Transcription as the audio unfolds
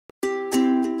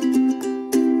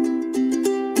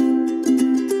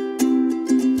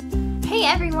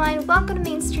everyone, welcome to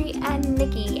Main Street and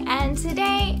Nikki, and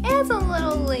today is a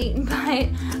little late, but I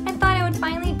thought I would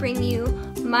finally bring you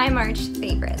my March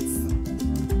favorites.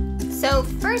 So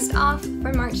first off,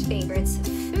 for March favorites,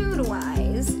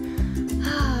 food-wise,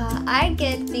 I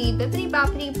get the Bibbidi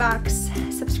Bobbidi Box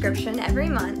subscription every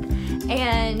month,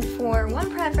 and for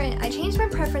one preference, I changed my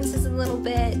preferences a little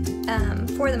bit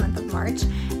for the month of March,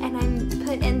 and I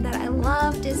put in that I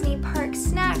love Disney park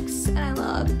snacks, and I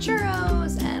love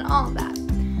churros, and all of that.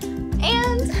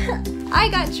 And I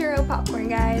got churro popcorn,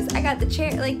 guys. I got the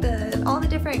all the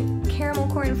different caramel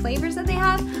corn flavors that they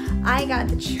have. I got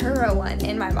the churro one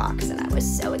in my box, and I was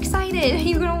so excited.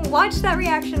 You're gonna watch that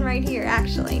reaction right here,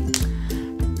 actually.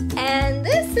 And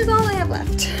this is all I have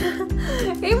left.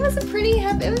 It was a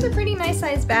pretty nice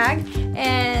sized bag,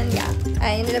 and yeah,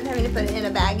 I ended up having to put it in a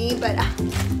baggie, but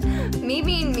me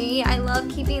being me, I love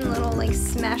keeping little like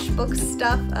Smashbox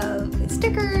stuff of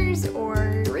stickers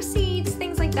or receipts,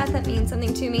 things like that that mean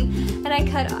something to me, and I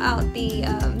cut out the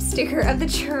sticker of the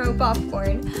churro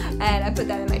popcorn and I put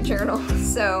that in my journal.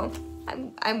 So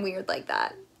I'm weird like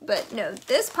that, but no,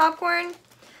 this popcorn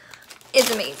is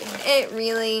amazing. It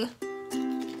really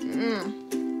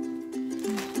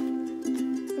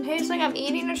it tastes like I'm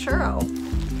eating a churro.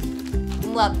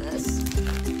 Love this.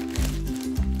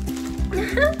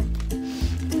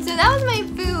 So that was my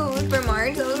food for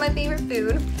March. That was my favorite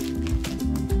food.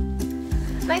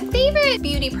 My favorite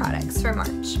beauty products for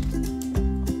March.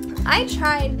 I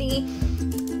tried the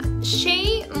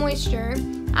Shea Moisture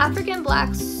African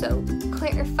Black Soap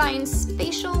Clarifying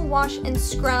Facial Wash and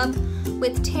Scrub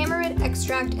with Tamarind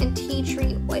Extract and Tea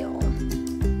Tree Oil.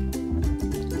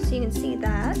 So you can see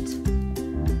that.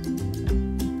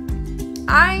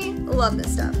 I love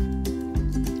this stuff.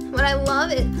 What I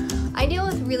love is I deal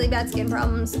with really bad skin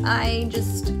problems. I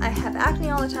have acne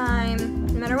all the time.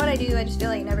 No matter what I do, I just feel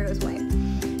like it never goes away.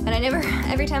 And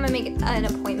every time I make an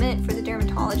appointment for the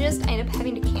dermatologist, I end up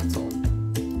having to cancel.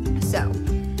 So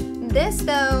this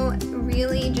though,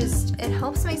 really it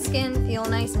helps my skin feel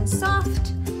nice and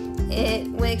soft.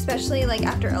 Especially like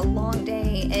after a long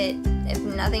day, if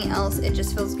nothing else, it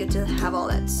just feels good to have all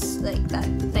that, like that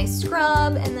nice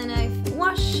scrub, and then I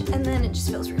wash, and then it just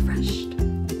feels refreshed.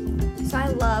 So I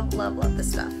love, love, love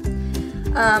this stuff.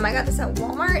 I got this at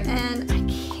Walmart, and I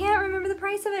can't remember the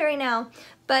price of it right now,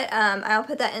 but I'll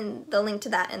put the link to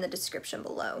that in the description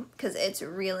below, because it's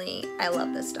really, I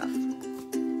love this stuff.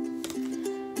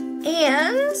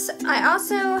 And I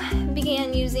also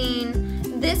began using,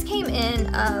 this came in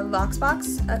a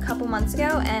VoxBox a couple months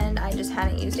ago, and I just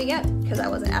hadn't used it yet because I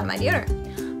wasn't out of my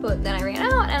deodorant. But then I ran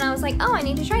out, and I was like, oh, I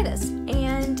need to try this.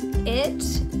 And it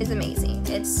is amazing.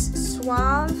 It's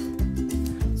Suave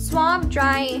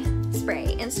Dry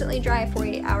Spray, instantly dry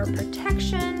 48-hour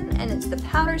protection, and it's the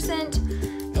powder scent.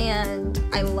 And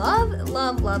I love,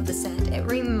 love, love the scent. It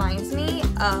reminds me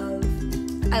of,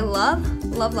 I love,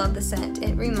 love, love the scent.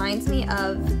 It reminds me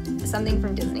of something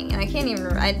from Disney, and I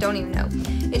don't even know.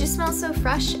 It just smells so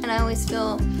fresh, and I always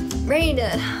feel ready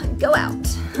to go out.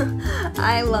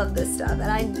 I love this stuff,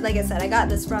 and like I said, I got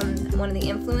this from one of the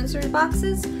influencer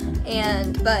boxes,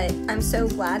 but I'm so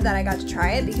glad that I got to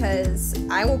try it, because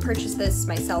I will purchase this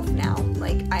myself now.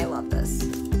 Like, I love this.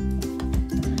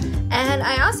 And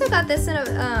I also got this in a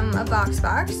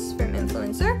VoxBox from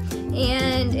Influencer,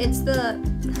 and it's the,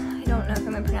 I don't know if I'm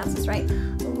gonna pronounce this right,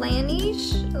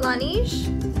 Laneige,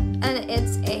 and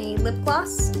it's a lip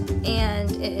gloss,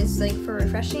 and it is like for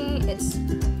refreshing. It's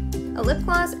a lip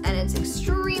gloss, and it's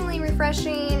extremely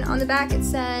refreshing. On the back it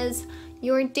says,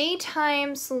 your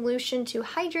daytime solution to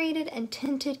hydrated and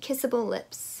tinted kissable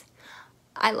lips.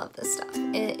 I love this stuff.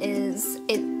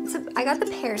 I got the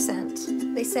pear scent.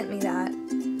 They sent me that.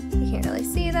 You can't really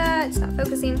see that, it's not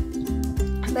focusing,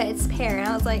 but it's pear, and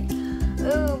I was like,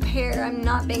 oh, pear, I'm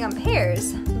not big on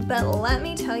pears, but let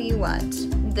me tell you what,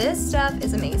 this stuff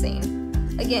is amazing.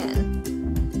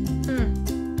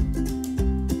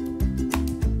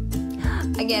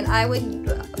 Again, I would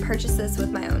purchase this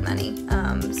with my own money,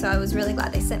 so I was really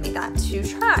glad they sent me that to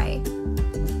try.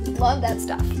 Love that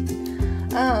stuff.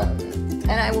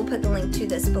 And I will put the link to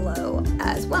this below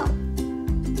as well.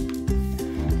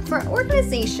 For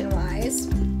organization-wise,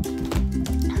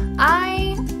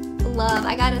 I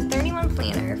got a 31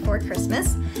 planner for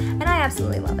Christmas, and I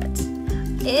absolutely love it.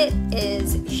 It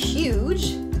is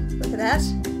huge, look at that,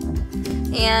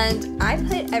 and I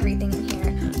put everything in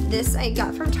here. This I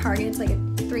got from Target, it's like a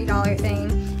 $3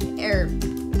 thing, or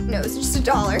no, it's just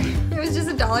 $1. It was just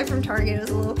 $1 from Target. It was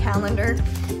a little calendar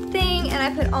thing, and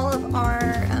I put all of our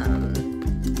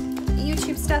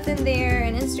YouTube stuff in there,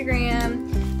 and Instagram.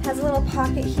 It has a little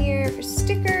pocket here for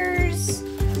stickers,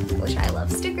 which I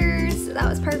love stickers, so that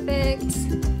was perfect.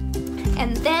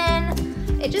 And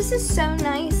then it just is so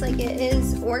nice, like it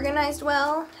is organized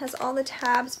well, has all the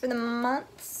tabs for the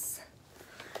months.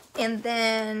 And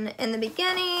then in the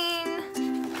beginning,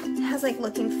 it has like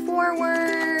looking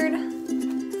forward.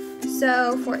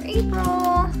 So for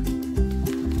April,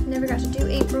 never got to do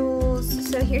April's,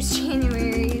 so here's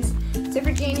January's. So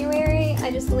for January,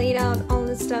 I just laid out all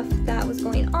the stuff that was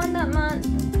going on that month.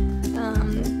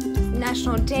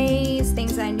 National days,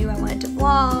 things I knew I wanted to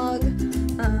vlog,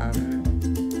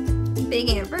 big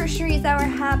anniversaries that were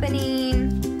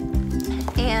happening,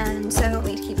 and so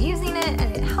we keep using it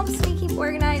and it helps me keep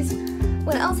organized.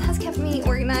 What else has kept me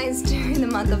organized during the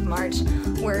month of March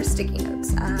were sticky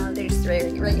notes. They're just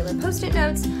very regular post-it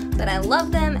notes, but I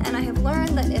love them, and I have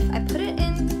learned that if I put it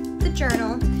in the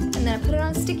journal and then I put it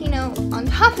on a sticky note on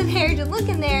top of there to look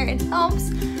in there, it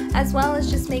helps, as well as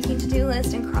just making to-do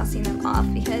lists and crossing them off,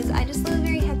 because I just live a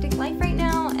very hectic life right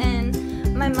now and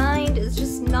my mind is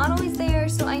just not always there,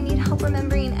 so I need help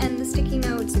remembering, and the sticky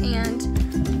notes and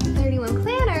Clarity One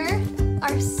Planner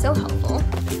are so helpful.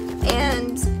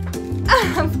 And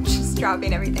I'm just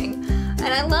dropping everything.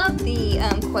 And I love the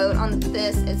quote on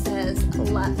this. It says,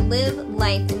 live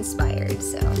life inspired.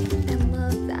 So I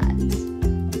love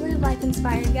that. Live life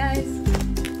inspired, guys.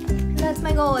 And that's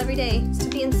my goal every day, is to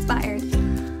be inspired.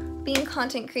 Being a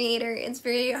content creator, it's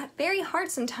very, very hard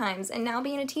sometimes, and now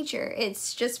being a teacher,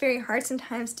 it's just very hard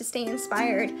sometimes to stay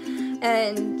inspired.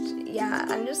 And yeah,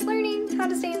 I'm just learning how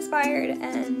to stay inspired,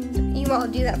 and you all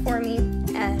do that for me.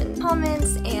 And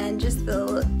comments and just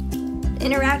the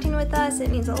interacting with us, it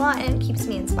means a lot and it keeps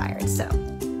me inspired. So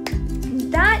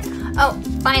that, oh,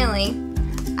 finally,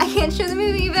 I can't show the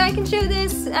movie, but I can show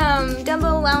this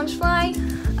Dumbo Loungefly.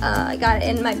 I got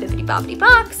it in my Bibbidi Bobbidi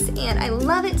box, and I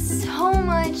love it so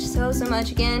much, so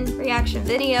much. Again, reaction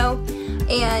video,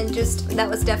 and just, that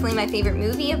was definitely my favorite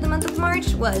movie of the month of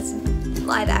March, was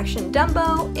live action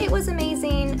Dumbo. It was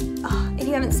amazing. Oh, if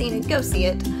you haven't seen it, go see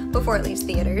it before it leaves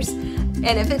theaters.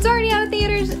 And if it's already out of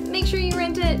theaters, make sure you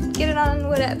rent it, get it on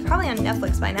whatever, probably on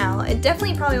Netflix by now. It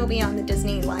definitely probably will be on the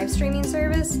Disney live streaming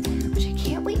service, which I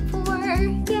can't wait for.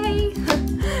 Yay!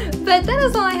 But that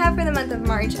is all I have for the month of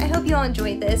March. I hope you all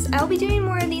enjoyed this. I will be doing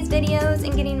more of these videos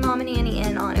and getting Mom and Annie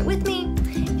in on it with me.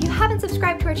 If you haven't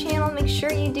subscribed to our channel, make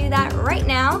sure you do that right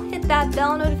now. Hit that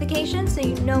bell notification so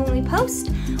you know when we post.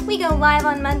 We go live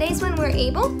on Mondays when we're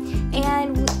able,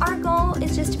 and our goal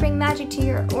is just to bring magic to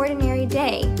your ordinary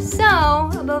day. So,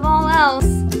 above all else,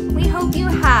 we hope you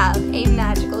have a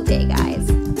magical day, guys.